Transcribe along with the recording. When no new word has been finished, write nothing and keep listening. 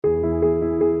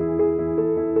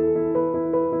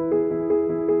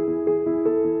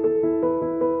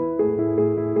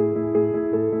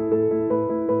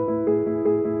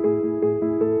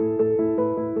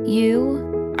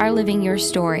are living your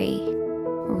story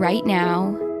right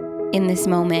now, in this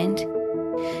moment.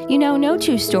 You know, no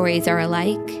two stories are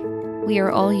alike. We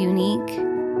are all unique.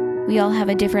 We all have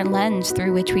a different lens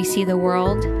through which we see the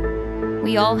world.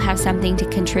 We all have something to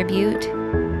contribute,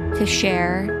 to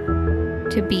share,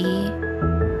 to be.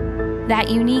 That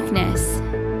uniqueness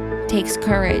takes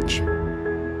courage.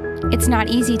 It's not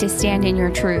easy to stand in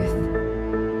your truth.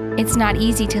 It's not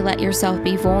easy to let yourself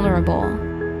be vulnerable,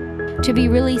 to be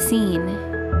really seen,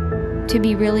 to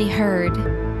be really heard.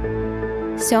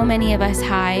 So many of us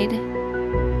hide.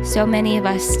 So many of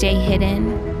us stay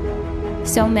hidden.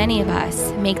 So many of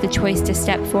us make the choice to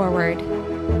step forward,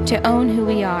 to own who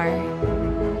we are,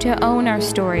 to own our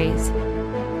stories,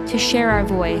 to share our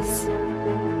voice.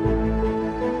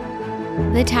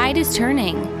 The tide is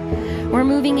turning. We're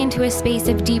moving into a space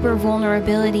of deeper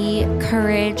vulnerability,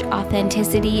 courage,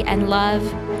 authenticity, and love.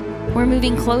 We're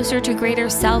moving closer to greater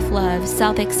self-love,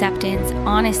 self-acceptance,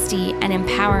 honesty, and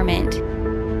empowerment.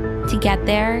 To get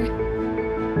there,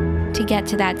 to get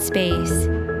to that space,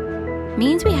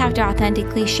 means we have to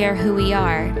authentically share who we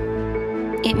are.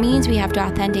 It means we have to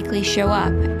authentically show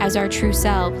up as our true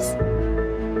selves.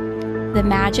 The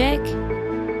magic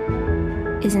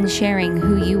is in sharing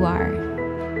who you are.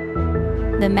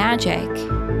 The magic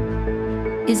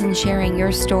is in sharing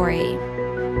your story.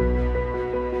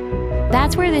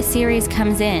 That's where this series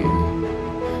comes in.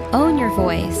 Own your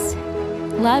voice.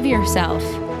 Love yourself.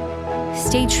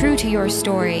 Stay true to your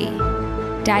story.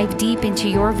 Dive deep into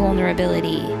your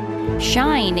vulnerability.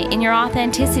 Shine in your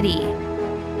authenticity.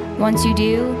 Once you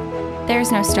do,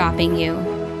 there's no stopping you.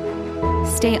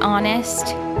 Stay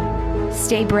honest.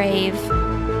 Stay brave.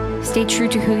 Stay true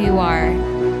to who you are.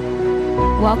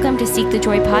 Welcome to Seek the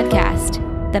Joy podcast,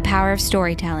 the power of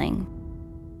storytelling.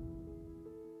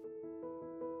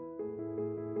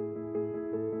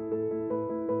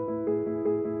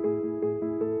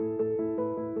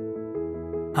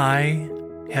 I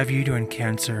have uterine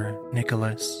cancer,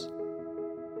 Nicholas.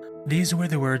 These were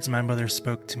the words my mother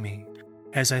spoke to me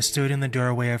as I stood in the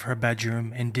doorway of her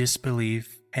bedroom in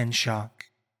disbelief and shock.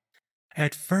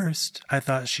 At first, I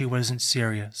thought she wasn't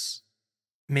serious.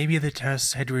 Maybe the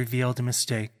tests had revealed a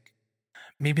mistake.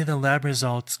 Maybe the lab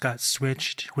results got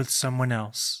switched with someone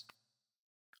else.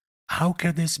 How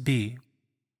could this be?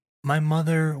 My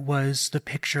mother was the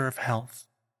picture of health.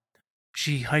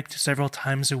 She hiked several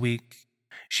times a week.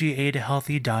 She ate a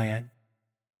healthy diet.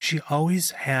 She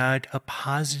always had a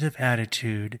positive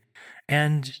attitude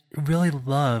and really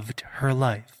loved her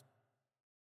life.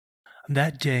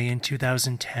 That day in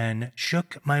 2010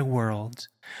 shook my world,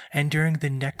 and during the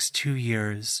next 2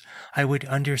 years, I would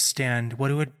understand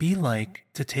what it would be like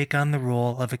to take on the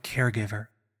role of a caregiver.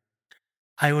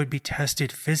 I would be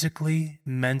tested physically,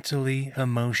 mentally,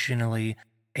 emotionally,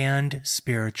 and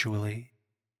spiritually.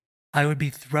 I would be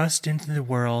thrust into the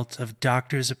world of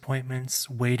doctor's appointments,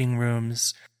 waiting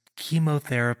rooms,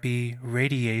 chemotherapy,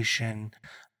 radiation,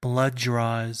 blood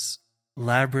draws,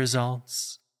 lab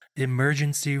results,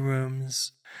 emergency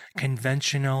rooms,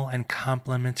 conventional and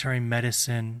complementary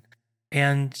medicine,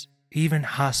 and even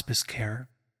hospice care.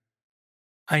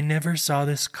 I never saw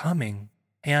this coming,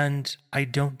 and I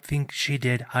don't think she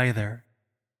did either.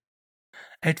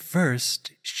 At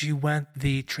first, she went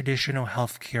the traditional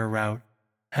healthcare route,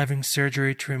 having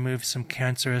surgery to remove some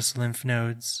cancerous lymph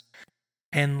nodes,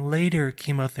 and later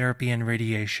chemotherapy and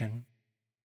radiation.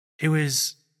 It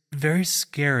was very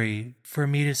scary for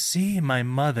me to see my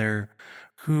mother,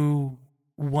 who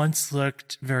once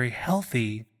looked very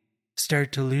healthy,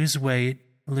 start to lose weight,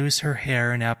 lose her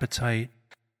hair and appetite,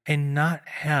 and not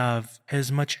have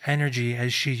as much energy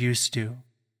as she used to.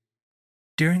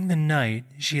 During the night,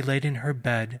 she laid in her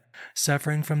bed,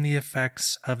 suffering from the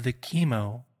effects of the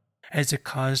chemo, as it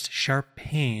caused sharp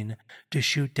pain to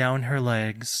shoot down her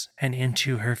legs and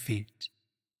into her feet.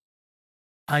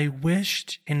 I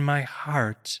wished in my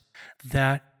heart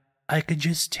that I could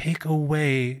just take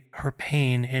away her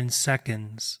pain in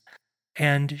seconds,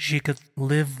 and she could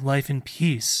live life in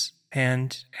peace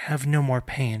and have no more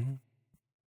pain.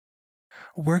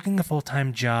 Working a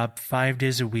full-time job 5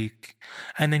 days a week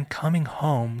and then coming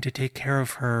home to take care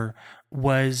of her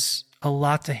was a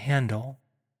lot to handle.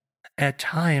 At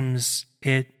times,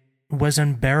 it was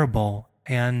unbearable,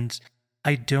 and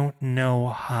I don't know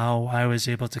how I was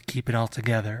able to keep it all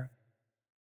together.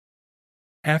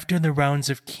 After the rounds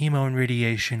of chemo and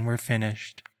radiation were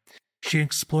finished, she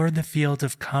explored the field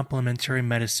of complementary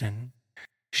medicine.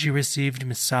 She received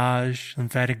massage,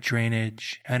 lymphatic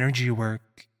drainage, energy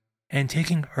work, and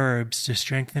taking herbs to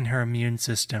strengthen her immune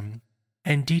system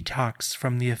and detox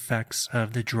from the effects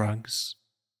of the drugs.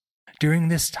 During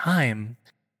this time,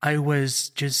 I was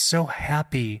just so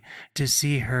happy to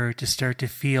see her to start to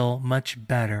feel much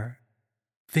better.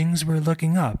 Things were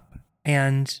looking up,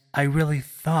 and I really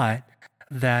thought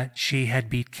that she had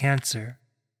beat cancer.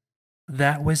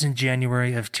 That was in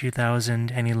January of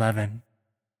 2011.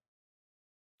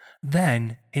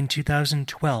 Then, in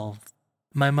 2012,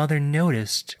 my mother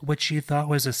noticed what she thought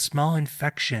was a small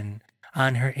infection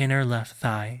on her inner left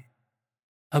thigh.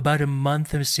 About a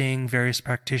month of seeing various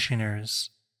practitioners,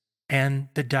 and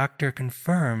the doctor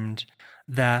confirmed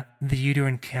that the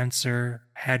uterine cancer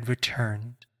had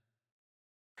returned.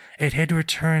 It had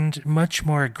returned much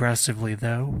more aggressively,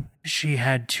 though. She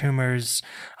had tumors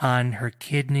on her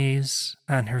kidneys,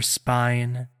 on her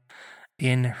spine,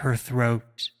 in her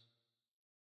throat.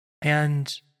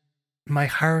 And my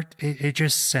heart, it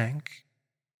just sank.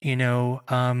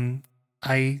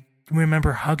 I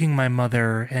remember hugging my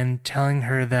mother and telling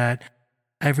her that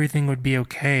everything would be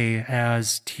okay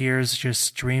as tears just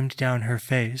streamed down her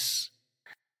face.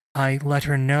 I let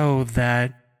her know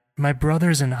that my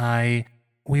brothers and I,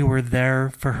 we were there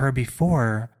for her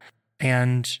before,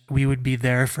 and we would be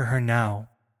there for her now.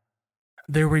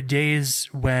 There were days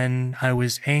when I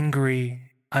was angry,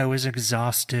 I was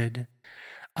exhausted,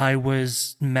 I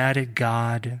was mad at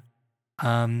God.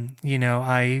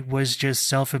 I was just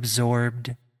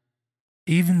self-absorbed.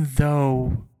 Even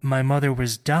though my mother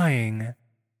was dying,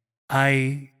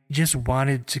 I just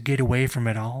wanted to get away from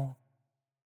it all.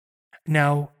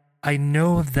 Now, I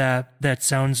know that that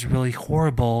sounds really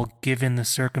horrible given the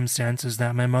circumstances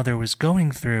that my mother was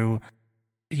going through.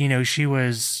 She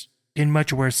was in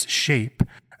much worse shape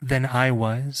than I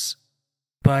was.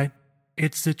 But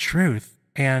it's the truth,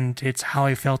 and it's how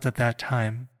I felt at that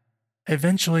time.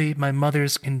 Eventually, my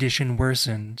mother's condition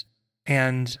worsened,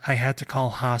 and I had to call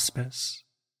hospice.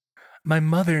 My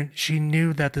mother, she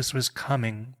knew that this was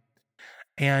coming,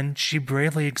 and she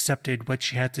bravely accepted what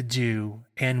she had to do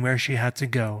and where she had to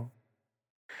go.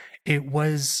 It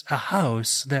was a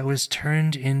house that was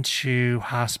turned into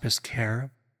hospice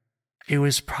care. It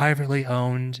was privately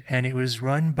owned, and it was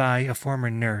run by a former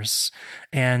nurse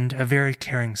and a very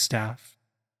caring staff.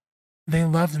 They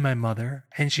loved my mother,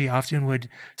 and she often would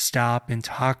stop and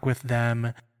talk with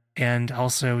them and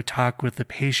also talk with the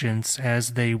patients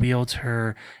as they wheeled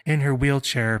her in her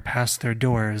wheelchair past their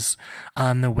doors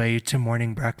on the way to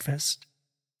morning breakfast.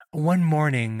 One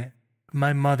morning,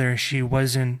 my mother, she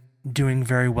wasn't doing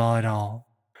very well at all,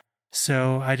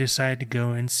 so I decided to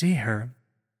go and see her.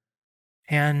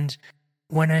 And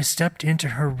when I stepped into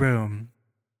her room,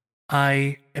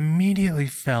 I immediately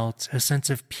felt a sense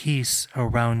of peace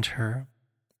around her.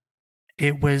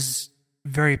 It was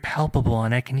very palpable,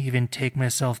 and I can even take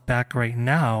myself back right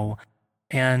now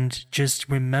and just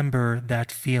remember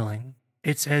that feeling.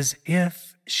 It's as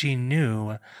if she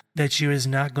knew that she was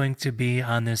not going to be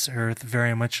on this earth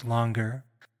very much longer,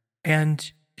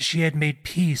 and she had made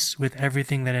peace with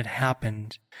everything that had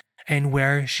happened and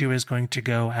where she was going to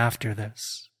go after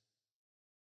this.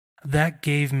 That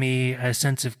gave me a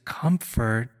sense of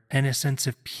comfort and a sense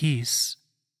of peace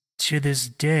to this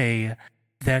day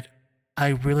that I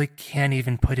really can't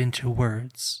even put into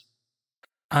words.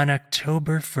 On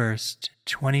October 1st,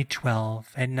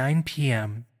 2012, at 9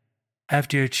 p.m.,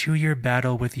 after a 2-year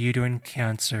battle with uterine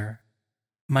cancer,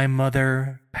 my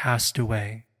mother passed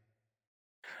away.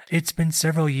 It's been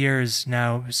several years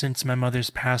now since my mother's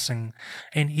passing,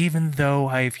 and even though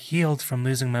I've healed from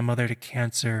losing my mother to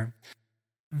cancer,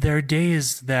 there are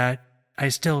days that I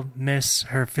still miss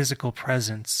her physical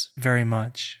presence very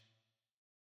much.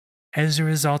 As a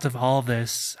result of all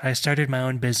this, I started my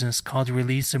own business called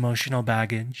Release Emotional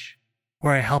Baggage,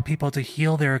 where I help people to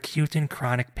heal their acute and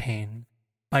chronic pain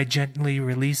by gently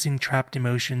releasing trapped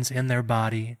emotions in their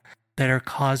body that are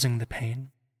causing the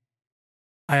pain.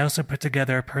 I also put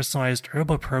together a personalized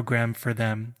herbal program for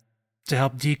them to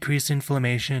help decrease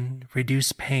inflammation,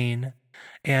 reduce pain,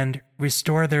 and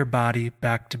restore their body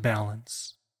back to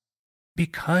balance.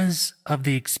 Because of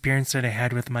the experience that I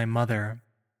had with my mother,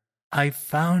 I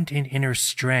found an inner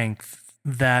strength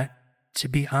that, to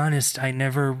be honest, I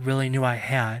never really knew I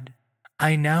had.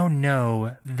 I now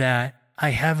know that I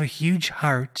have a huge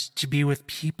heart to be with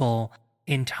people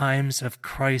in times of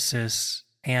crisis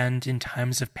and in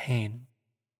times of pain.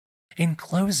 In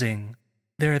closing,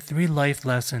 there are 3 life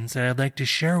lessons that I'd like to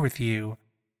share with you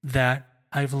that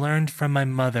I've learned from my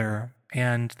mother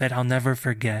and that I'll never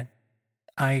forget.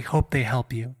 I hope they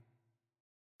help you.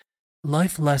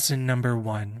 Life lesson number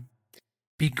 1.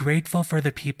 Be grateful for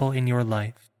the people in your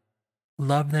life.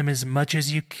 Love them as much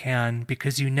as you can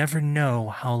because you never know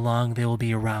how long they will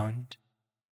be around.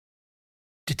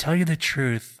 To tell you the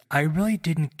truth, I really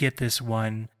didn't get this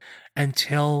one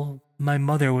until my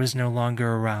mother was no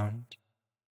longer around.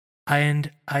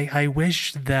 And I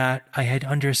wish that I had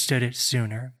understood it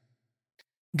sooner.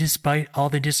 Despite all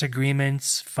the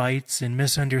disagreements, fights, and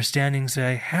misunderstandings that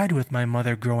I had with my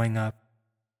mother growing up,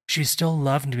 she still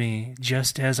loved me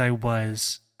just as I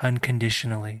was,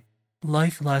 unconditionally.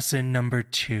 Life lesson number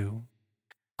 2.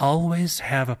 Always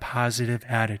have a positive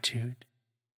attitude.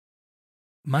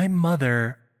 My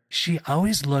mother, she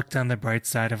always looked on the bright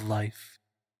side of life.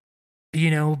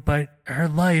 But her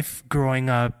life growing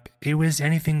up, it was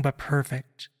anything but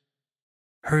perfect.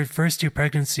 Her first 2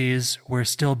 pregnancies were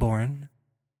stillborn.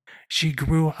 She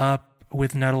grew up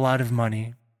with not a lot of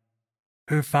money.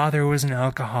 Her father was an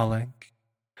alcoholic.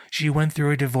 She went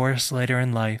through a divorce later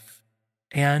in life,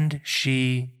 and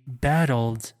she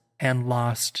battled and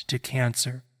lost to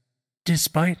cancer.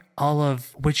 Despite all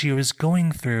of what she was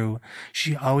going through,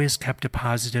 she always kept a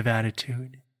positive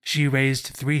attitude. She raised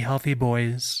 3 healthy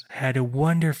boys, had a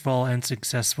wonderful and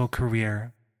successful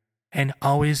career, and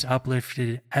always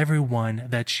uplifted everyone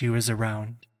that she was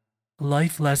around.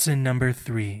 Life lesson number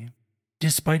 3.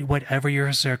 Despite whatever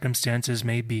your circumstances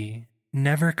may be,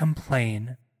 never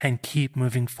complain and keep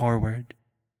moving forward.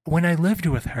 When I lived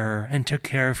with her and took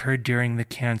care of her during the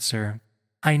cancer,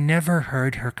 I never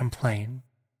heard her complain.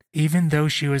 Even though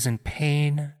she was in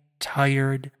pain,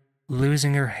 tired,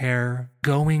 losing her hair,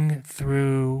 going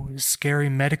through scary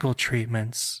medical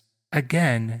treatments,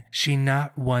 again, she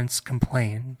not once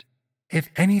complained. If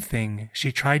anything,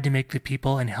 she tried to make the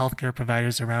people and healthcare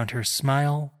providers around her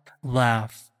smile,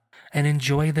 laugh, and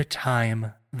enjoy the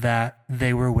time that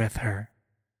they were with her.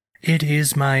 It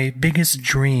is my biggest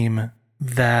dream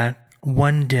that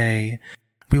one day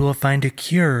we will find a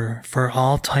cure for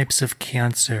all types of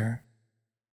cancer.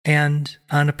 And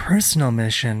on a personal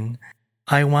mission,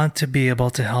 I want to be able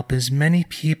to help as many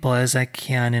people as I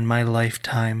can in my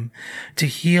lifetime to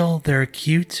heal their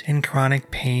acute and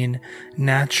chronic pain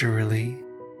naturally,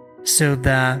 so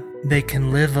that they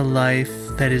can live a life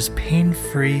that is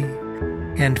pain-free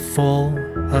and full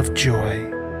of joy.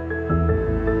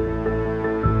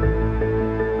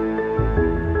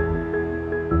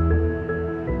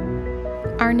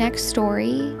 Our next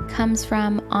story comes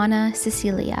from Anna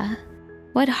Cecilia.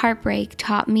 What heartbreak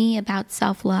taught me about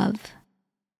self-love.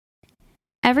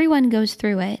 Everyone goes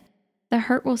through it. The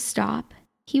hurt will stop.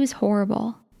 He was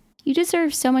horrible. You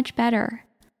deserve so much better.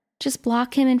 Just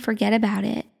block him and forget about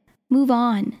it. Move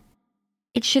on.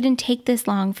 It shouldn't take this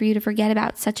long for you to forget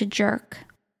about such a jerk.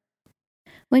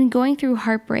 When going through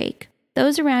heartbreak,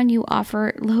 those around you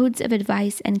offer loads of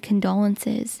advice and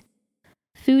condolences.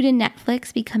 Food and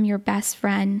Netflix become your best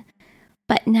friend,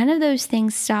 but none of those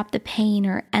things stop the pain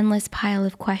or endless pile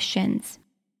of questions.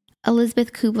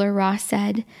 Elizabeth Kubler-Ross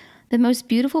said, "The most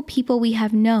beautiful people we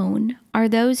have known are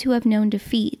those who have known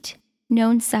defeat,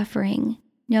 known suffering,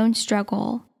 known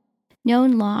struggle,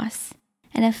 known loss,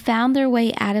 and have found their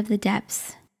way out of the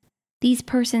depths. These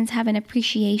persons have an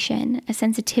appreciation, a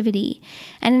sensitivity,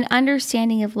 and an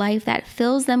understanding of life that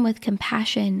fills them with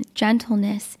compassion,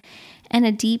 gentleness, and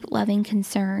a deep, loving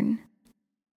concern.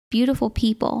 Beautiful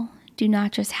people do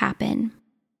not just happen."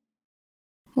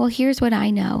 Well, here's what I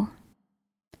know.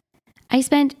 I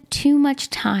spent too much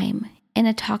time in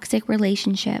a toxic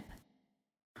relationship,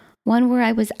 one where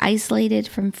I was isolated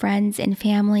from friends and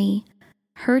family,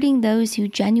 hurting those who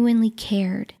genuinely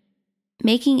cared,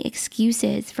 making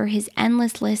excuses for his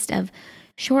endless list of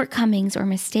shortcomings or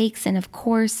mistakes, and of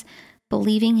course,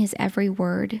 believing his every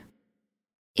word.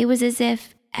 It was as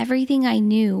if everything I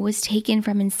knew was taken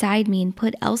from inside me and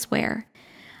put elsewhere.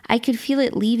 I could feel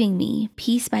it leaving me,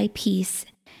 piece by piece,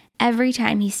 every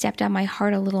time he stepped on my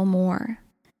heart a little more.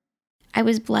 I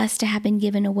was blessed to have been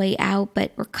given a way out,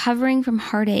 but recovering from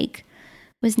heartache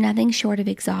was nothing short of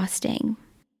exhausting.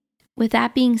 With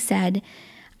that being said,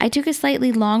 I took a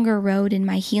slightly longer road in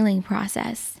my healing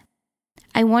process.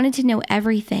 I wanted to know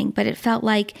everything, but it felt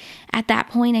like at that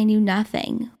point I knew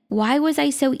nothing. Why was I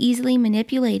so easily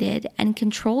manipulated and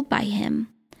controlled by him?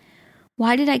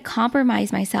 Why did I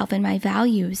compromise myself and my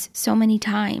values so many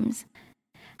times?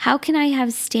 How can I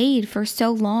have stayed for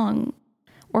so long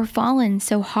or fallen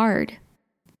so hard?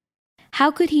 How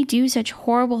could he do such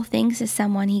horrible things to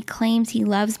someone he claims he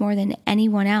loves more than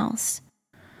anyone else?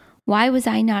 Why was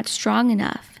I not strong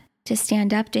enough to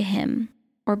stand up to him,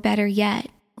 or better yet,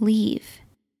 leave?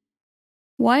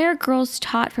 Why are girls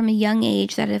taught from a young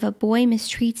age that if a boy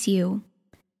mistreats you,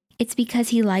 it's because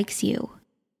he likes you?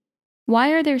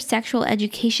 Why are there sexual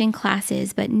education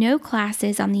classes but no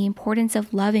classes on the importance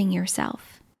of loving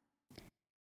yourself?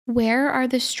 Where are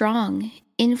the strong,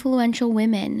 influential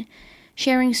women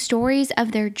sharing stories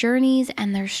of their journeys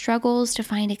and their struggles to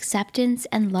find acceptance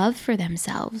and love for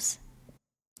themselves.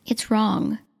 It's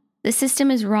wrong. The system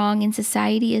is wrong and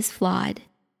society is flawed.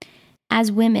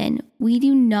 As women, we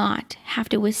do not have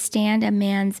to withstand a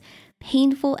man's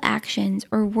painful actions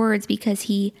or words because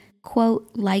he, quote,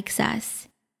 likes us.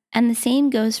 And the same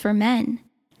goes for men.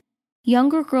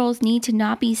 Younger girls need to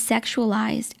not be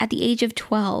sexualized at the age of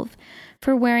 12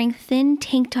 for wearing thin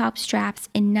tank top straps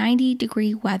in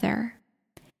 90-degree weather.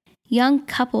 Young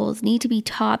couples need to be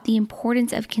taught the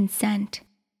importance of consent.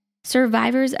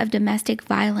 Survivors of domestic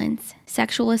violence,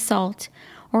 sexual assault,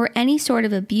 or any sort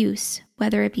of abuse,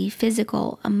 whether it be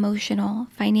physical, emotional,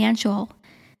 financial,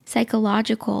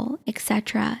 psychological,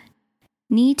 etc.,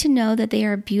 need to know that they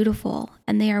are beautiful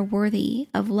and they are worthy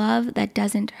of love that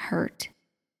doesn't hurt.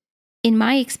 In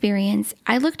my experience,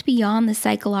 I looked beyond the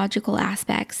psychological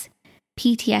aspects,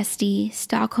 PTSD,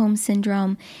 Stockholm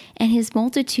Syndrome, and his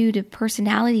multitude of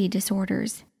personality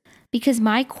disorders, because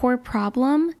my core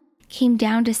problem came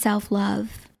down to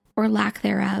self-love, or lack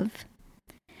thereof.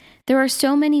 There are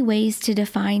so many ways to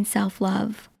define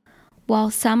self-love. While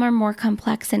some are more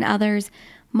complex than others,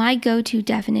 my go-to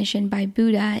definition by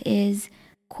Buddha is,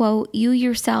 quote, you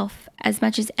yourself, as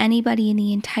much as anybody in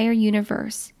the entire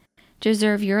universe,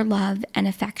 deserve your love and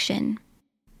affection.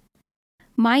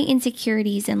 My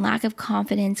insecurities and lack of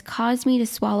confidence caused me to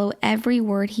swallow every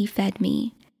word he fed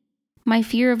me. My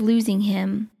fear of losing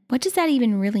him, what does that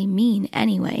even really mean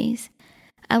anyways,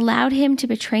 allowed him to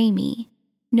betray me,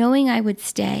 knowing I would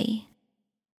stay.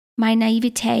 My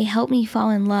naivete helped me fall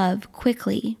in love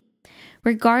quickly,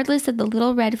 regardless of the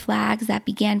little red flags that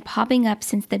began popping up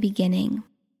since the beginning.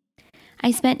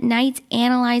 I spent nights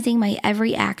analyzing my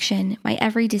every action, my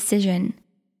every decision.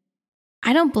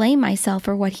 I don't blame myself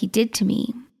for what he did to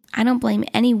me. I don't blame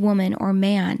any woman or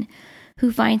man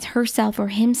who finds herself or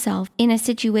himself in a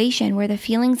situation where the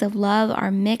feelings of love are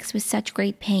mixed with such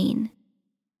great pain.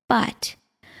 But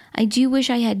I do wish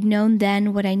I had known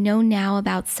then what I know now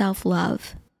about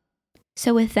self-love.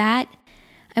 So with that,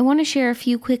 I want to share a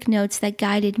few quick notes that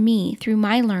guided me through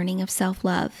my learning of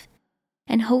self-love,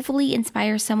 and hopefully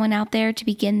inspire someone out there to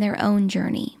begin their own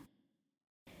journey.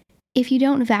 If you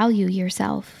don't value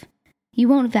yourself, you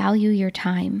won't value your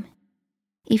time.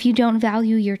 If you don't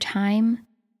value your time,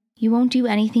 you won't do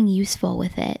anything useful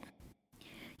with it.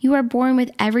 You are born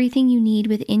with everything you need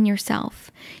within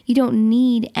yourself. You don't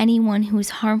need anyone who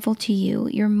is harmful to you,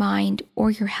 your mind,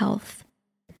 or your health.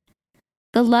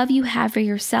 The love you have for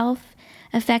yourself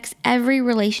affects every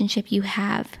relationship you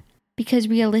have, because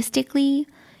realistically,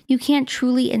 you can't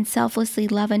truly and selflessly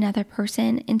love another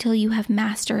person until you have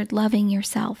mastered loving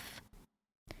yourself.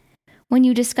 When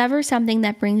you discover something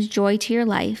that brings joy to your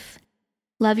life,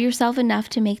 love yourself enough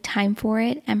to make time for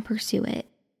it and pursue it.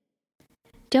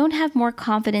 Don't have more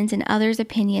confidence in others'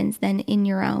 opinions than in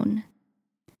your own.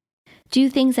 Do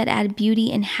things that add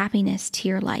beauty and happiness to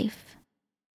your life.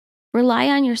 Rely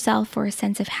on yourself for a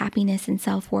sense of happiness and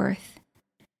self-worth.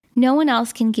 No one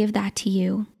else can give that to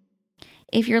you.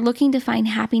 If you're looking to find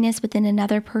happiness within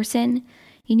another person,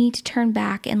 you need to turn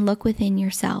back and look within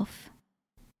yourself.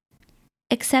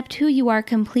 Accept who you are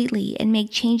completely and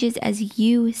make changes as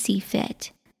you see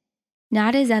fit,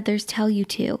 not as others tell you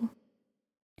to.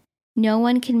 No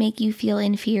one can make you feel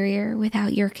inferior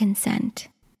without your consent.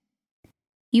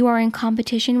 You are in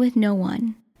competition with no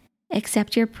one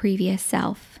except your previous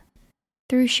self.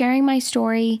 Through sharing my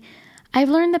story, I've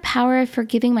learned the power of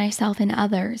forgiving myself and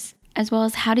others, as well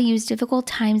as how to use difficult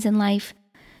times in life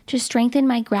to strengthen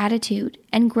my gratitude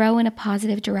and grow in a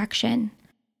positive direction.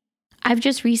 I've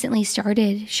just recently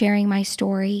started sharing my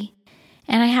story,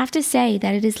 and I have to say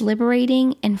that it is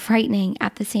liberating and frightening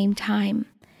at the same time.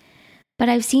 But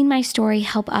I've seen my story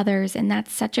help others, and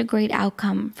that's such a great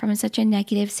outcome from such a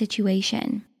negative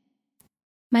situation.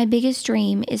 My biggest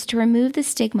dream is to remove the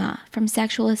stigma from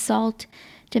sexual assault,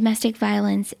 domestic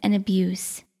violence, and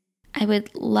abuse. I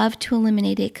would love to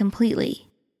eliminate it completely.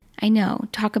 I know,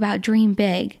 talk about dream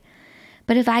big.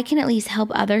 But if I can at least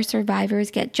help other survivors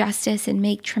get justice and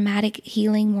make traumatic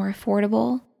healing more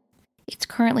affordable, it's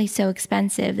currently so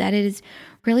expensive that it is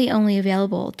really only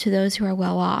available to those who are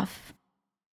well off.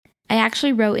 I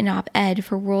actually wrote an op-ed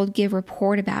for World Give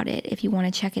Report about it if you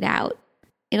want to check it out.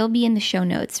 It'll be in the show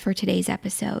notes for today's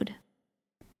episode.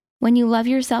 When you love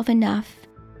yourself enough,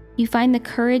 you find the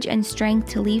courage and strength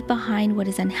to leave behind what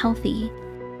is unhealthy,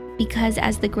 because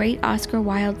as the great Oscar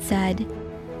Wilde said,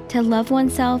 to love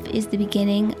oneself is the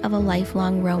beginning of a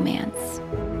lifelong romance.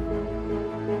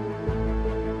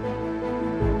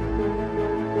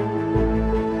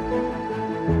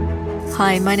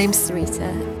 Hi, my name's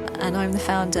Sarita, and I'm the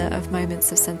founder of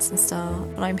Moments of Sense and Style,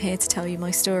 and I'm here to tell you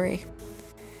my story.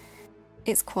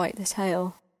 It's quite the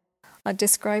tale. I'd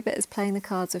describe it as playing the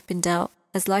cards we've been dealt,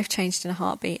 as life changed in a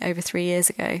heartbeat over 3 years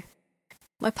ago.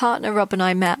 My partner Rob and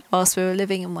I met whilst we were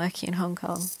living and working in Hong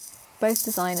Kong, both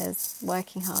designers,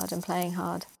 working hard and playing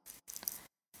hard.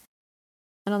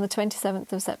 And on the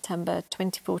 27th of September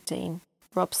 2014,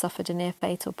 Rob suffered a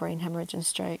near-fatal brain hemorrhage and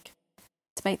stroke.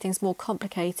 To make things more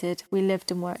complicated, we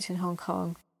lived and worked in Hong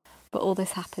Kong, but all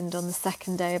this happened on the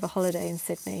second day of a holiday in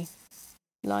Sydney.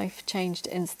 Life changed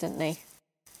instantly.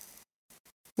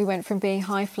 We went from being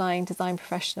high-flying design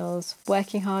professionals,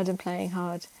 working hard and playing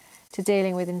hard, to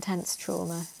dealing with intense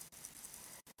trauma.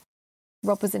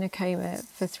 Rob was in a coma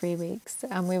for 3 weeks,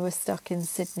 and we were stuck in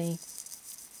Sydney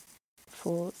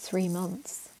for 3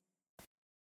 months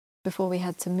before we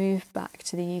had to move back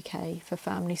to the UK for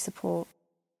family support.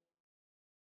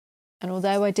 And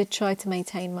although I did try to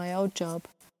maintain my old job,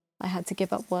 I had to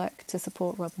give up work to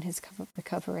support Rob in his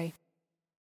recovery.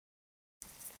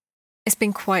 It's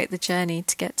been quite the journey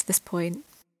to get to this point,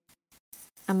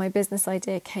 and my business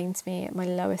idea came to me at my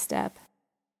lowest ebb.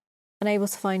 Unable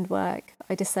to find work,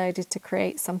 I decided to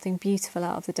create something beautiful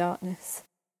out of the darkness.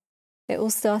 It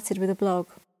all started with a blog,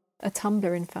 a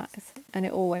Tumblr in fact, and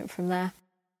it all went from there.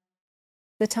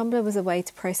 The Tumblr was a way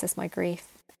to process my grief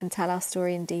and tell our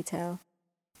story in detail,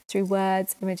 through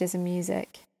words, images and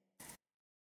music.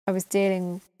 I was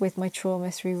dealing with my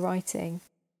trauma through writing,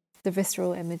 the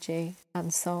visceral imagery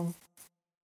and song.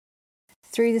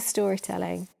 Through the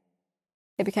storytelling,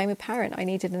 it became apparent I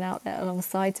needed an outlet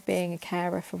alongside to being a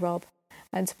carer for Rob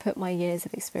and to put my years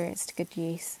of experience to good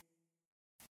use.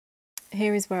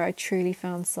 Here is where I truly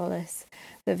found solace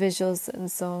that visuals and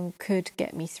song could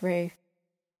get me through.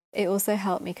 It also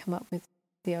helped me come up with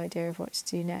the idea of what to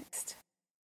do next.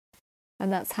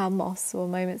 And that's how Moss, or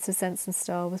Moments of Sense and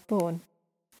Style, was born.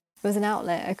 It was an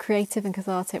outlet, a creative and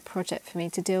cathartic project for me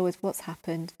to deal with what's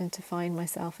happened and to find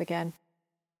myself again.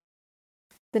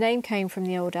 The name came from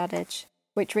the old adage,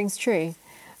 which rings true: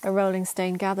 a rolling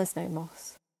stone gathers no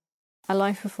moss. Our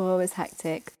life before was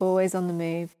hectic, always on the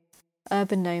move,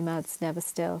 urban nomads never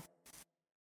still.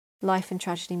 Life and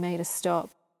tragedy made us stop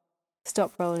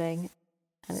rolling,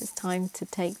 and it's time to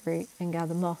take root and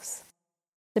gather moss.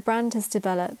 The brand has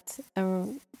developed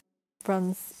and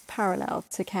runs parallel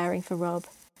to caring for Rob,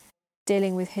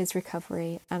 dealing with his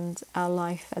recovery and our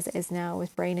life as it is now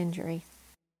with brain injury.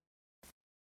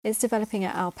 It's developing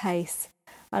at our pace,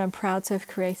 and I'm proud to have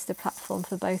created a platform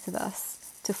for both of us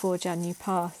to forge our new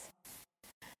path.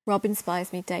 Rob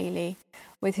inspires me daily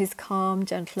with his calm,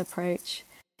 gentle approach,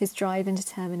 his drive and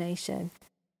determination,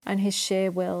 and his sheer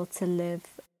will to live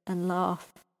and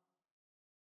laugh.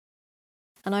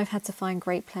 And I've had to find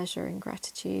great pleasure in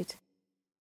gratitude,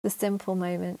 the simple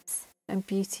moments and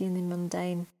beauty in the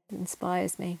mundane that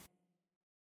inspires me.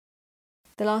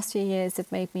 The last few years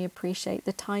have made me appreciate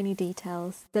the tiny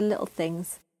details, the little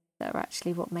things that are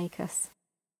actually what make us.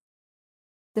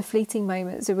 The fleeting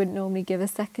moments we wouldn't normally give a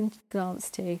second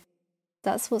glance to,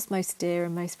 that's what's most dear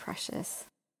and most precious.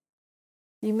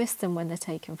 You miss them when they're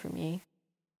taken from you.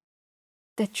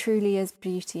 There truly is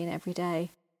beauty in every day,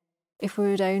 if we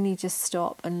would only just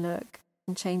stop and look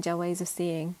and change our ways of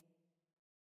seeing.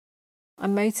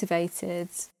 I'm motivated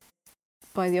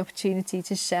by the opportunity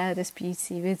to share this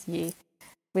beauty with you,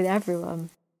 with everyone,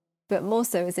 but more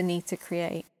so as a need to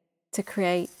create,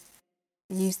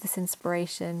 use this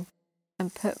inspiration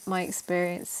and put my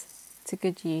experience to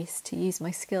good use, to use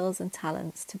my skills and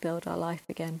talents to build our life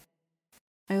again.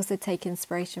 I also take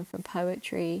inspiration from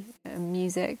poetry and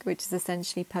music, which is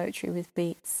essentially poetry with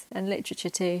beats, and literature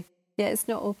too. Yet it's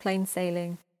not all plain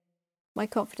sailing. My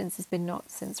confidence has been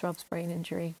knocked since Rob's brain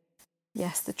injury.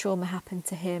 Yes, the trauma happened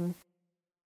to him,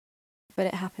 but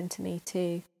it happened to me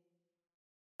too.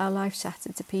 Our life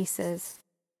shattered to pieces.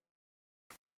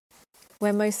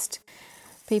 Where most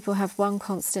people have one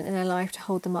constant in their life to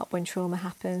hold them up when trauma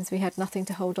happens, we had nothing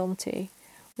to hold on to.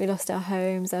 We lost our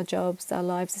homes, our jobs, our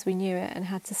lives as we knew it, and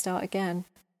had to start again.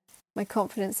 My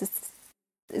confidence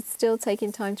is still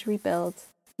taking time to rebuild,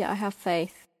 yet I have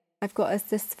faith. I've got us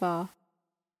this far.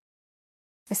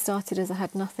 I started as I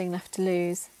had nothing left to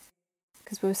lose,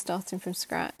 because we were starting from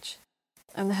scratch.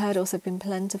 And the hurdles have been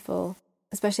plentiful,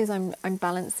 especially as I'm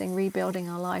balancing rebuilding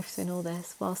our lives in all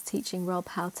this, whilst teaching Rob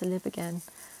how to live again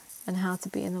and how to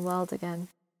be in the world again.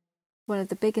 One of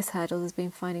the biggest hurdles has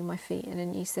been finding my feet in a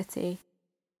new city.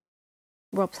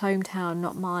 Rob's hometown,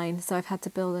 not mine, so I've had to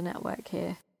build a network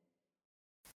here.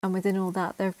 And within all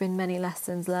that, there have been many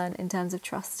lessons learned in terms of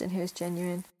trust and who is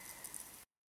genuine.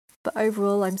 But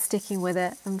overall, I'm sticking with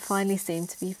it and finally seem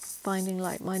to be finding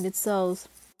like-minded souls.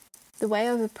 The way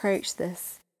I've approached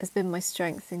this has been my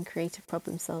strength in creative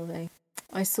problem solving.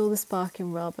 I saw the spark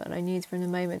in Rob, and I knew from the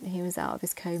moment he was out of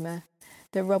his coma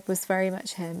that Rob was very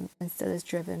much him and still as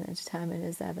driven and determined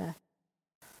as ever.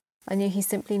 I knew he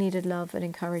simply needed love and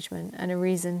encouragement and a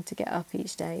reason to get up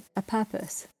each day, a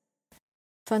purpose.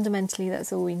 Fundamentally,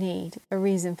 that's all we need, a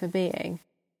reason for being,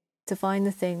 to find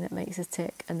the thing that makes us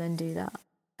tick and then do that.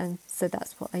 And so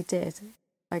that's what I did.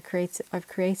 I've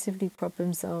creatively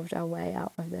problem solved our way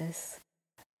out of this.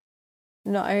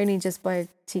 Not only just by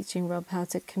teaching Rob how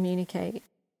to communicate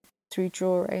through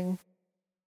drawing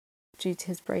due to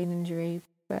his brain injury,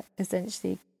 but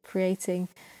essentially creating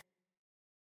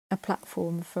a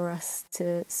platform for us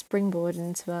to springboard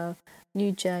into our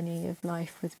new journey of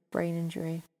life with brain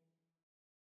injury.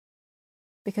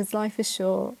 Because life is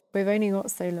short, we've only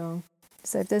got so long.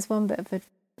 So if there's one bit of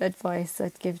advice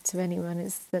I'd give to anyone,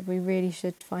 it's that we really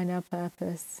should find our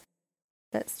purpose.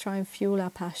 Let's try and fuel our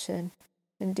passion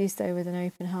and do so with an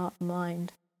open heart and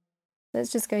mind.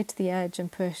 Let's just go to the edge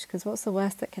and push, because what's the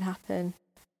worst that could happen?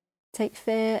 Take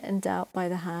fear and doubt by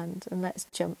the hand and let's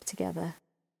jump together.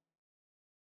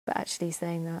 But actually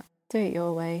saying that, do it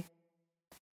your way.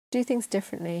 Do things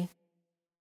differently.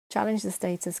 Challenge the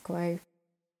status quo.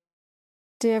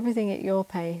 Do everything at your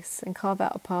pace and carve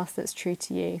out a path that's true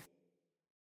to you.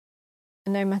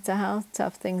 And no matter how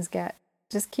tough things get,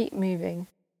 just keep moving,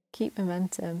 keep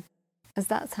momentum, as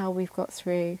that's how we've got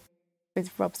through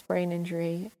with Rob's brain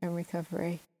injury and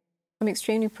recovery. I'm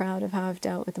extremely proud of how I've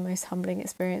dealt with the most humbling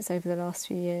experience over the last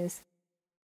few years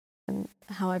and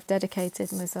how I've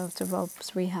dedicated myself to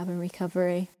Rob's rehab and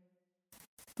recovery,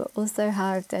 but also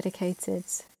how I've dedicated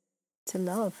to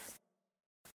love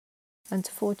and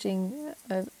to forging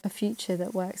a future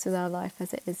that works with our life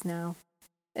as it is now.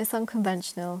 It's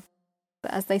unconventional,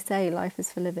 but as they say, life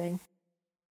is for living.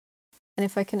 And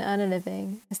if I can earn a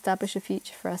living, establish a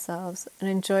future for ourselves, and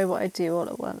enjoy what I do all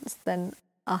at once, then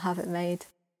I'll have it made.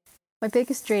 My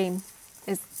biggest dream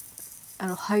is,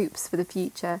 and hopes for the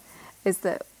future, is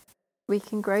that we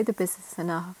can grow the business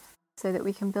enough so that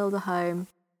we can build a home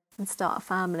and start a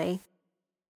family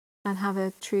and have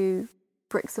a true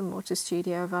bricks and mortar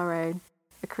studio of our own,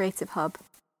 a creative hub,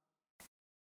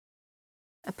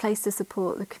 a place to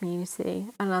support the community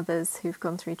and others who've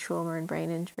gone through trauma and brain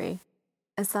injury.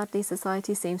 As sadly,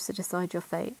 society seems to decide your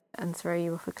fate and throw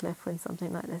you off a cliff when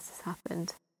something like this has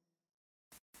happened.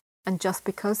 And just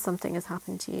because something has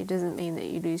happened to you doesn't mean that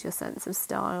you lose your sense of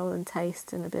style and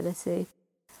taste and ability.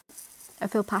 I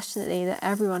feel passionately that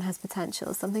everyone has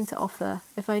potential, something to offer,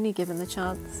 if only given the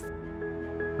chance.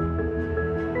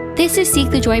 This is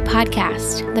Seek the Joy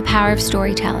podcast, the power of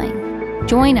storytelling.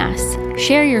 Join us,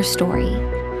 share your story.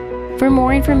 For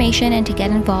more information and to get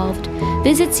involved,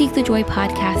 visit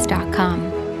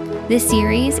seekthejoypodcast.com. This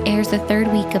series airs the third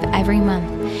week of every month,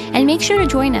 and make sure to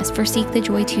join us for Seek the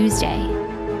Joy Tuesday.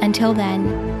 Until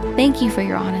then, thank you for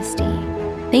your honesty.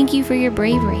 Thank you for your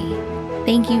bravery.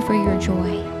 Thank you for your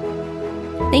joy.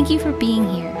 Thank you for being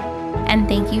here, and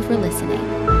thank you for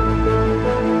listening.